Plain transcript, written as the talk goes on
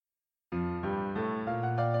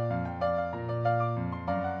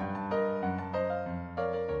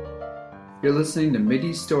You're listening to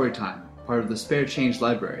Mittie's Storytime, part of the Spare Change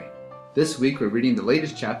Library. This week we're reading the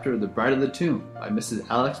latest chapter of The Bride of the Tomb by Mrs.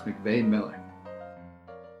 Alex McVeigh Miller.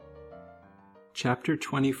 Chapter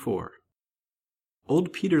 24.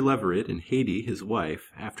 Old Peter Leverett and Haidee, his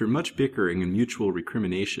wife, after much bickering and mutual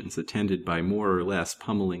recriminations attended by more or less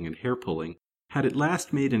pummeling and hair-pulling, had at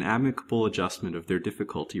last made an amicable adjustment of their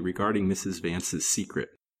difficulty regarding Mrs. Vance's secret.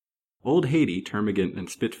 Old Haidee, termagant and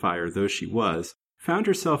spitfire though she was, found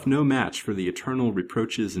herself no match for the eternal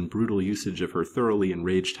reproaches and brutal usage of her thoroughly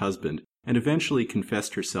enraged husband, and eventually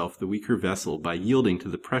confessed herself the weaker vessel by yielding to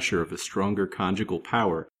the pressure of a stronger conjugal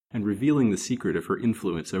power and revealing the secret of her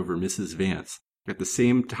influence over Mrs. Vance, at the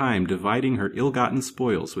same time dividing her ill-gotten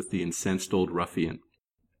spoils with the incensed old ruffian.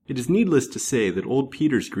 It is needless to say that old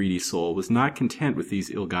Peter's greedy soul was not content with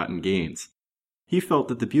these ill-gotten gains. He felt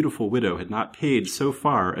that the beautiful widow had not paid so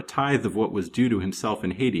far a tithe of what was due to himself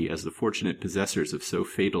and Haidee as the fortunate possessors of so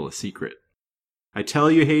fatal a secret. "I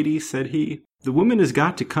tell you, Haidee," said he, "the woman has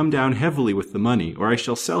got to come down heavily with the money, or I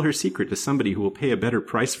shall sell her secret to somebody who will pay a better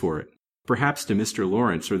price for it, perhaps to Mr.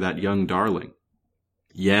 Lawrence or that young darling."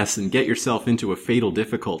 "Yes, and get yourself into a fatal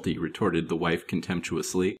difficulty," retorted the wife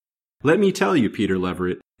contemptuously. "Let me tell you, Peter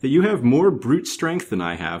Leverett, that you have more brute strength than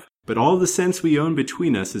I have, but all the sense we own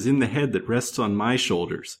between us is in the head that rests on my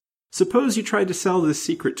shoulders. Suppose you tried to sell this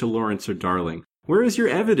secret to Lawrence or Darling. Where is your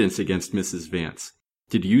evidence against Mrs. Vance?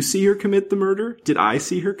 Did you see her commit the murder? Did I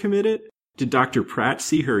see her commit it? Did Dr. Pratt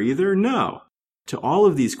see her either? No. To all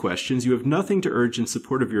of these questions you have nothing to urge in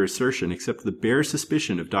support of your assertion except the bare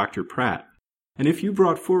suspicion of Dr. Pratt. And if you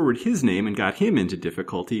brought forward his name and got him into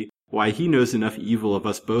difficulty, why, he knows enough evil of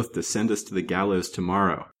us both to send us to the gallows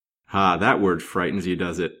tomorrow. Ha, that word frightens you,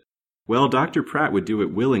 does it? Well, Dr. Pratt would do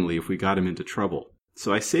it willingly if we got him into trouble.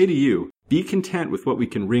 So I say to you, be content with what we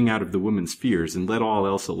can wring out of the woman's fears and let all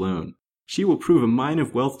else alone. She will prove a mine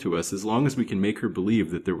of wealth to us as long as we can make her believe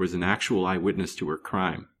that there was an actual eyewitness to her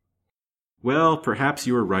crime." "Well, perhaps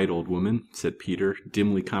you are right, old woman," said Peter,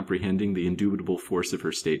 dimly comprehending the indubitable force of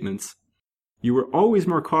her statements. "You were always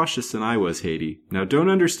more cautious than I was, Haidee. Now don't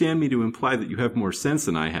understand me to imply that you have more sense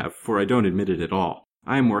than I have, for I don't admit it at all.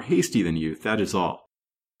 I am more hasty than you, that is all.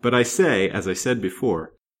 But I say, as I said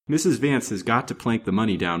before, Mrs. Vance has got to plank the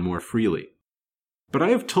money down more freely." "But I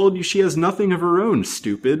have told you she has nothing of her own,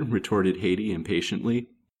 stupid," retorted Haidee impatiently.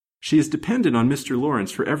 "She is dependent on Mr.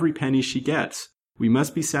 Lawrence for every penny she gets. We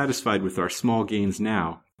must be satisfied with our small gains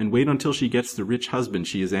now, and wait until she gets the rich husband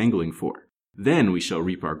she is angling for. Then we shall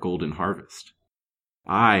reap our golden harvest."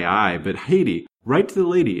 Aye, but Haidee, write to the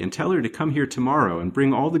lady and tell her to come here tomorrow and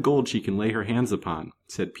bring all the gold she can lay her hands upon,"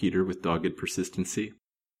 said Peter with dogged persistency.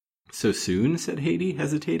 "So soon?" said Haidee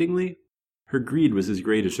hesitatingly. Her greed was as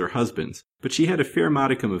great as her husband's, but she had a fair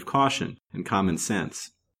modicum of caution and common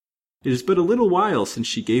sense. "It is but a little while since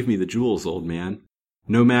she gave me the jewels, old man."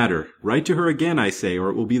 "No matter. Write to her again, I say, or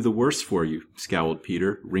it will be the worse for you," scowled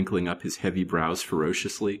Peter, wrinkling up his heavy brows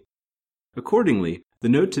ferociously. Accordingly, the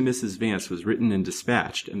note to Mrs. Vance was written and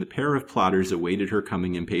dispatched, and the pair of plotters awaited her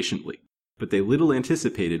coming impatiently. But they little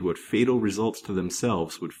anticipated what fatal results to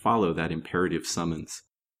themselves would follow that imperative summons.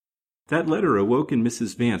 That letter awoke in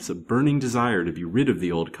Mrs. Vance a burning desire to be rid of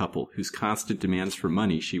the old couple whose constant demands for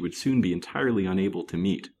money she would soon be entirely unable to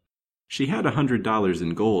meet. She had $100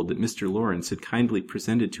 in gold that Mr. Lawrence had kindly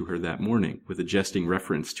presented to her that morning with a jesting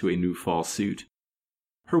reference to a new fall suit.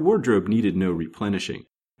 Her wardrobe needed no replenishing,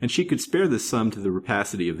 and she could spare this sum to the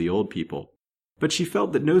rapacity of the old people. But she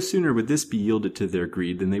felt that no sooner would this be yielded to their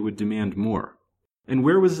greed than they would demand more. And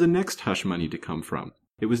where was the next hush money to come from?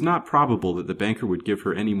 It was not probable that the banker would give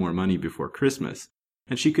her any more money before Christmas,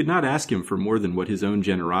 and she could not ask him for more than what his own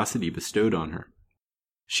generosity bestowed on her.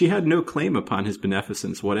 She had no claim upon his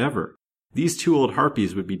beneficence whatever. These two old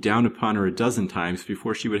harpies would be down upon her a dozen times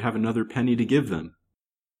before she would have another penny to give them.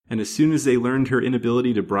 And as soon as they learned her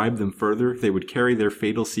inability to bribe them further, they would carry their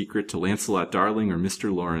fatal secret to Lancelot Darling or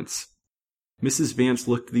Mr. Lawrence. Mrs. Vance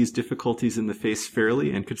looked these difficulties in the face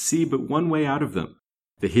fairly and could see but one way out of them.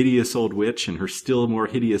 The hideous old witch and her still more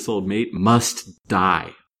hideous old mate must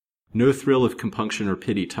die. No thrill of compunction or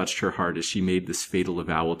pity touched her heart as she made this fatal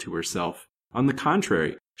avowal to herself. On the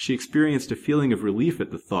contrary, she experienced a feeling of relief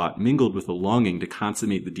at the thought, mingled with a longing to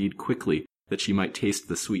consummate the deed quickly, that she might taste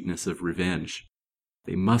the sweetness of revenge.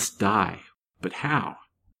 They must die. But how?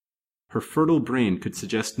 Her fertile brain could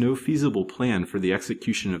suggest no feasible plan for the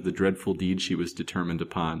execution of the dreadful deed she was determined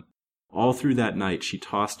upon. All through that night she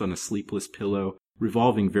tossed on a sleepless pillow,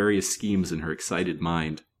 revolving various schemes in her excited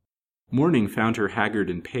mind. Morning found her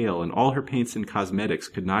haggard and pale, and all her paints and cosmetics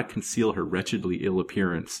could not conceal her wretchedly ill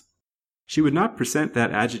appearance. She would not present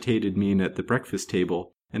that agitated mien at the breakfast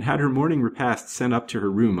table, and had her morning repast sent up to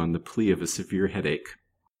her room on the plea of a severe headache.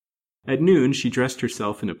 At noon she dressed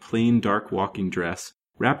herself in a plain dark walking dress,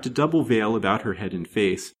 wrapped a double veil about her head and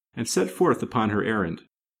face, and set forth upon her errand.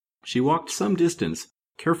 She walked some distance,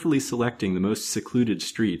 carefully selecting the most secluded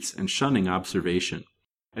streets and shunning observation.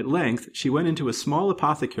 At length she went into a small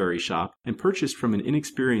apothecary shop and purchased from an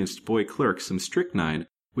inexperienced boy clerk some strychnine,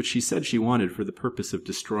 which she said she wanted for the purpose of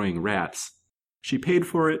destroying rats. She paid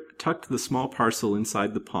for it, tucked the small parcel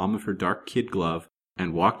inside the palm of her dark kid glove,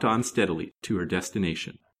 and walked on steadily to her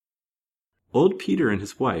destination. Old Peter and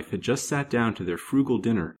his wife had just sat down to their frugal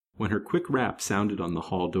dinner when her quick rap sounded on the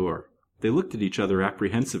hall door. They looked at each other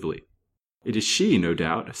apprehensively. "It is she, no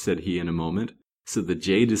doubt," said he in a moment. "So the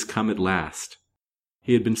jade is come at last."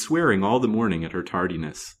 He had been swearing all the morning at her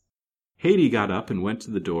tardiness. Haidee got up and went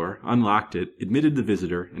to the door, unlocked it, admitted the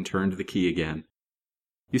visitor, and turned the key again.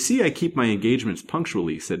 "You see I keep my engagements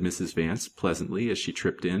punctually," said Mrs. Vance pleasantly as she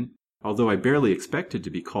tripped in, "although I barely expected to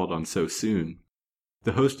be called on so soon."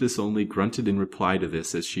 The hostess only grunted in reply to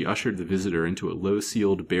this as she ushered the visitor into a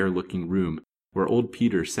low-ceiled, bare-looking room, where old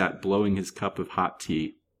Peter sat blowing his cup of hot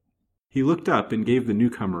tea. He looked up and gave the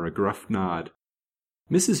newcomer a gruff nod.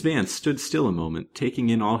 Mrs. Vance stood still a moment, taking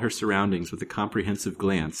in all her surroundings with a comprehensive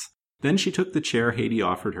glance. Then she took the chair Haidee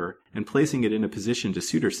offered her, and placing it in a position to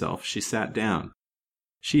suit herself, she sat down.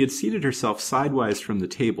 She had seated herself sidewise from the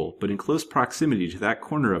table, but in close proximity to that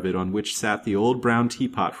corner of it on which sat the old brown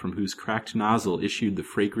teapot from whose cracked nozzle issued the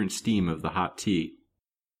fragrant steam of the hot tea.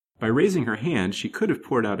 By raising her hand, she could have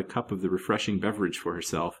poured out a cup of the refreshing beverage for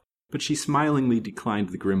herself, but she smilingly declined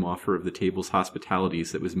the grim offer of the table's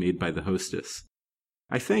hospitalities that was made by the hostess.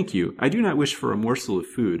 "I thank you. I do not wish for a morsel of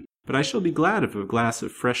food, but I shall be glad of a glass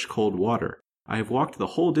of fresh cold water. I have walked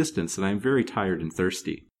the whole distance, and I am very tired and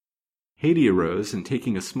thirsty." Haidee arose, and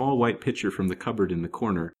taking a small white pitcher from the cupboard in the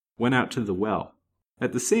corner, went out to the well.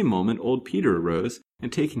 At the same moment old Peter arose,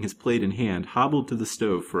 and taking his plate in hand, hobbled to the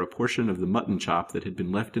stove for a portion of the mutton chop that had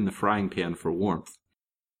been left in the frying pan for warmth.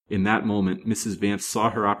 In that moment Mrs. Vance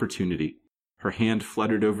saw her opportunity. Her hand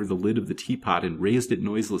fluttered over the lid of the teapot and raised it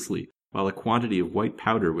noiselessly, while a quantity of white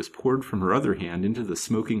powder was poured from her other hand into the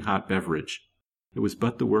smoking hot beverage. It was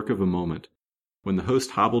but the work of a moment. When the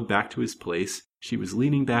host hobbled back to his place, she was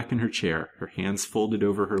leaning back in her chair, her hands folded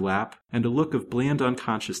over her lap, and a look of bland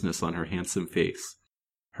unconsciousness on her handsome face.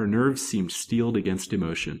 Her nerves seemed steeled against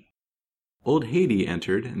emotion. Old Haidee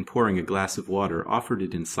entered, and pouring a glass of water, offered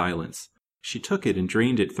it in silence. She took it and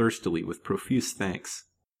drained it thirstily with profuse thanks.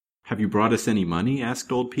 "Have you brought us any money?"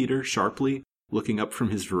 asked old Peter, sharply, looking up from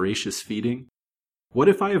his voracious feeding. "What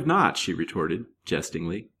if I have not?" she retorted,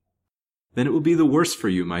 jestingly. "Then it will be the worse for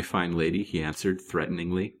you, my fine lady," he answered,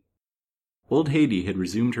 threateningly. Old Haidee had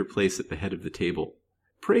resumed her place at the head of the table.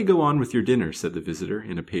 "Pray go on with your dinner," said the visitor,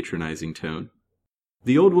 in a patronizing tone.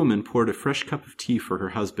 The old woman poured a fresh cup of tea for her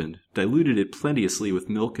husband, diluted it plenteously with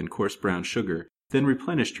milk and coarse brown sugar, then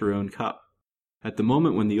replenished her own cup. At the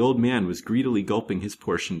moment when the old man was greedily gulping his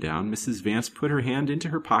portion down, Mrs. Vance put her hand into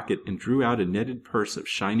her pocket and drew out a netted purse of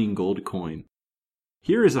shining gold coin.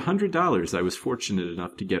 "Here is $100 I was fortunate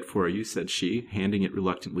enough to get for you," said she, handing it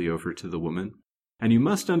reluctantly over to the woman. "And you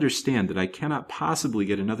must understand that I cannot possibly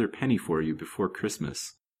get another penny for you before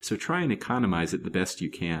Christmas, so try and economize it the best you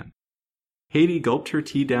can." Haidee gulped her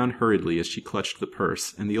tea down hurriedly as she clutched the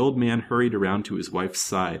purse, and the old man hurried around to his wife's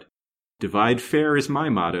side. "Divide fair is my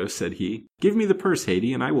motto," said he. "Give me the purse,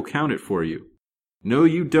 Haidee, and I will count it for you." "No,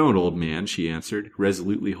 you don't, old man," she answered,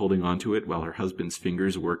 resolutely holding on to it while her husband's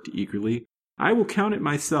fingers worked eagerly. "I will count it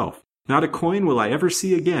myself. Not a coin will I ever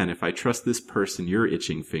see again if I trust this purse in your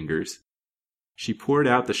itching fingers." She poured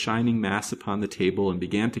out the shining mass upon the table and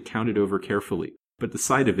began to count it over carefully, but the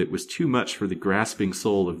sight of it was too much for the grasping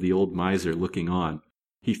soul of the old miser looking on.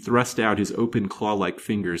 He thrust out his open claw-like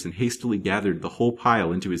fingers and hastily gathered the whole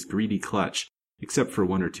pile into his greedy clutch, except for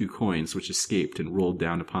 1 or 2 coins which escaped and rolled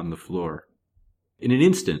down upon the floor. In an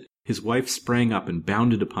instant his wife sprang up and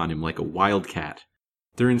bounded upon him like a wildcat.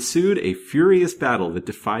 There ensued a furious battle that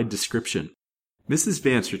defied description. Mrs.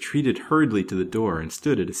 Vance retreated hurriedly to the door and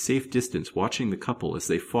stood at a safe distance watching the couple as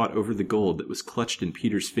they fought over the gold that was clutched in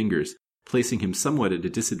Peter's fingers, placing him somewhat at a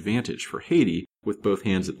disadvantage, for Haidee, with both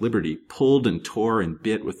hands at liberty, pulled and tore and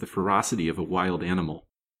bit with the ferocity of a wild animal.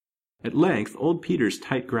 At length old Peter's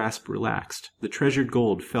tight grasp relaxed, the treasured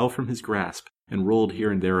gold fell from his grasp and rolled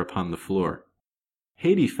here and there upon the floor.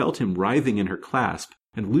 Haidee felt him writhing in her clasp,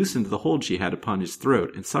 and loosened the hold she had upon his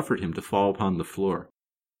throat and suffered him to fall upon the floor.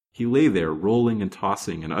 He lay there rolling and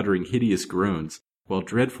tossing and uttering hideous groans, while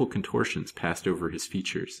dreadful contortions passed over his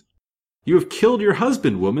features. "You have killed your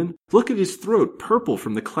husband, woman! Look at his throat, purple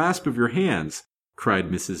from the clasp of your hands!"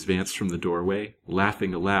 cried Mrs. Vance from the doorway,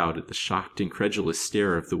 laughing aloud at the shocked, incredulous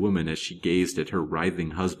stare of the woman as she gazed at her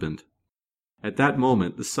writhing husband. At that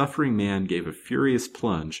moment the suffering man gave a furious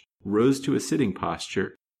plunge, rose to a sitting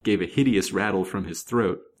posture, gave a hideous rattle from his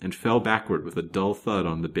throat, and fell backward with a dull thud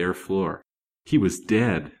on the bare floor. He was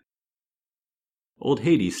dead. Old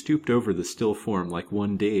Haidee stooped over the still form like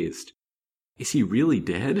one dazed. "Is he really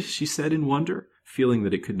dead?" she said in wonder, feeling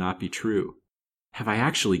that it could not be true. "Have I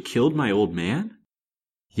actually killed my old man?"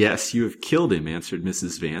 "Yes, you have killed him," answered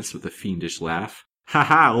Mrs. Vance with a fiendish laugh. "Ha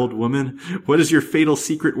ha, old woman! What is your fatal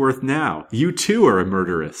secret worth now? You too are a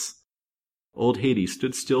murderess!" Old Haidee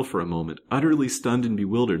stood still for a moment, utterly stunned and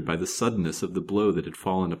bewildered by the suddenness of the blow that had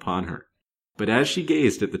fallen upon her. But as she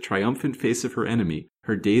gazed at the triumphant face of her enemy,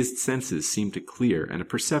 her dazed senses seemed to clear, and a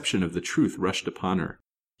perception of the truth rushed upon her.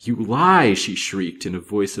 "You lie!" she shrieked in a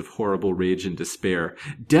voice of horrible rage and despair.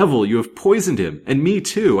 "Devil, you have poisoned him, and me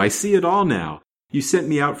too! I see it all now! You sent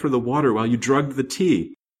me out for the water while you drugged the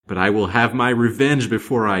tea. But I will have my revenge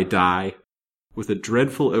before I die!" With a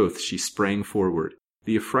dreadful oath she sprang forward.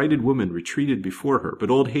 The affrighted woman retreated before her, but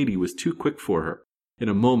old Haidee was too quick for her. In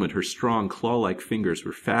a moment her strong claw-like fingers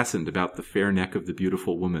were fastened about the fair neck of the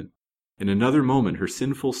beautiful woman. In another moment her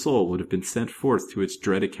sinful soul would have been sent forth to its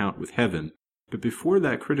dread account with heaven, but before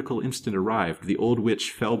that critical instant arrived, the old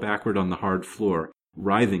witch fell backward on the hard floor,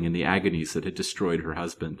 writhing in the agonies that had destroyed her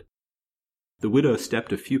husband. The widow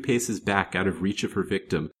stepped a few paces back out of reach of her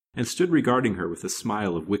victim, and stood regarding her with a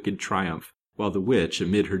smile of wicked triumph, while the witch,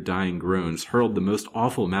 amid her dying groans, hurled the most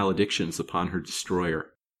awful maledictions upon her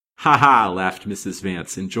destroyer. "Ha ha!" laughed Mrs.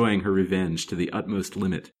 Vance, enjoying her revenge to the utmost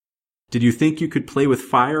limit. "Did you think you could play with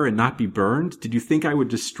fire and not be burned? Did you think I would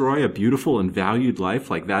destroy a beautiful and valued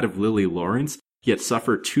life like that of Lily Lawrence, yet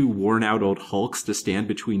suffer two worn-out old hulks to stand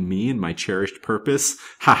between me and my cherished purpose?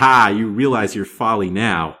 Ha ha! You realize your folly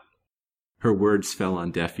now!" Her words fell on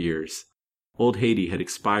deaf ears. Old Haidee had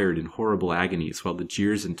expired in horrible agonies, while the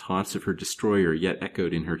jeers and taunts of her destroyer yet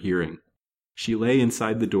echoed in her hearing. She lay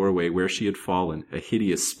inside the doorway where she had fallen, a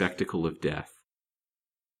hideous spectacle of death.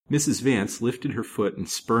 Mrs. Vance lifted her foot and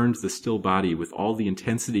spurned the still body with all the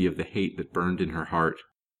intensity of the hate that burned in her heart.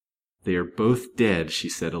 "They are both dead," she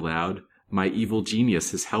said aloud. "My evil genius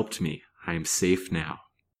has helped me. I am safe now."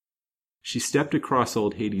 She stepped across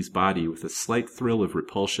old Haidee's body with a slight thrill of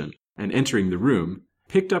repulsion, and entering the room,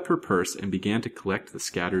 picked up her purse and began to collect the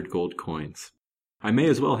scattered gold coins. "I may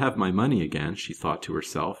as well have my money again," she thought to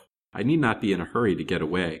herself. "I need not be in a hurry to get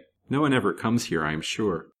away. No one ever comes here, I am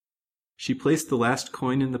sure." She placed the last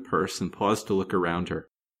coin in the purse and paused to look around her.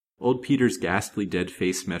 Old Peter's ghastly dead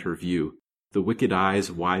face met her view. The wicked eyes,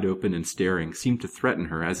 wide open and staring, seemed to threaten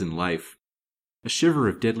her as in life. A shiver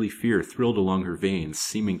of deadly fear thrilled along her veins,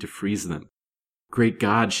 seeming to freeze them. "Great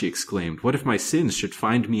God!" she exclaimed. "What if my sins should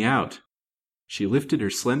find me out?" She lifted her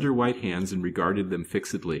slender white hands and regarded them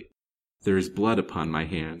fixedly. "There is blood upon my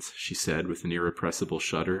hands," she said with an irrepressible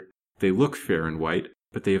shudder. "They look fair and white,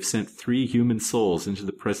 but they have sent 3 human souls into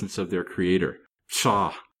the presence of their Creator.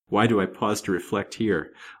 Pshaw! Why do I pause to reflect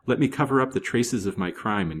here? Let me cover up the traces of my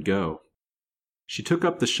crime and go." She took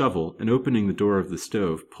up the shovel, and opening the door of the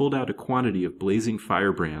stove, pulled out a quantity of blazing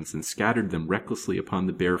firebrands and scattered them recklessly upon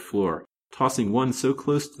the bare floor, tossing one so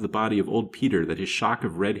close to the body of old Peter that his shock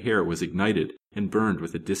of red hair was ignited and burned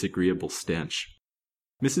with a disagreeable stench.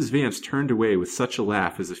 Mrs. Vance turned away with such a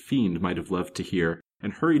laugh as a fiend might have loved to hear,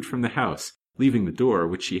 and hurried from the house, leaving the door,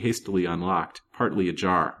 which she hastily unlocked, partly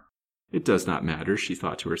ajar. "It does not matter," she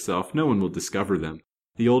thought to herself. "No one will discover them.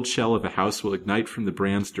 The old shell of a house will ignite from the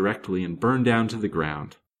brands directly and burn down to the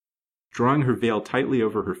ground." Drawing her veil tightly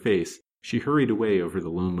over her face, she hurried away over the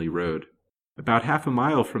lonely road. About half a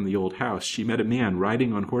mile from the old house she met a man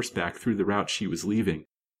riding on horseback through the route she was leaving.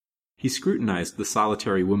 He scrutinized the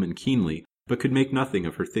solitary woman keenly, but could make nothing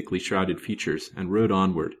of her thickly shrouded features, and rode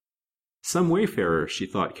onward. Some wayfarer, she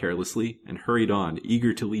thought carelessly, and hurried on,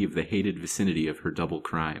 eager to leave the hated vicinity of her double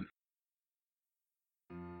crime.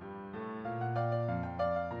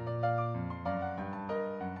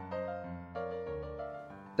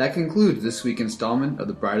 That concludes this week's installment of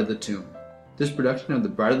The Bride of the Tomb. This production of The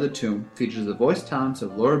Bride of the Tomb features the voice talents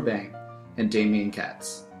of Laura Bang and Damian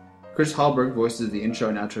Katz. Chris Hallberg voices the intro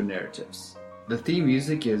and outro narratives. The theme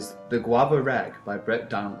music is The Guava Rag by Brett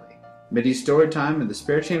Donnelly. Mittie Storytime and the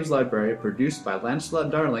Spare Change Library produced by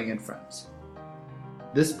Lancelot Darling and friends.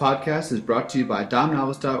 This podcast is brought to you by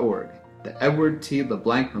DimeNovels.org, the Edward T.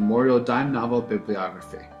 LeBlanc Memorial Dime Novel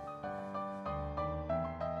Bibliography.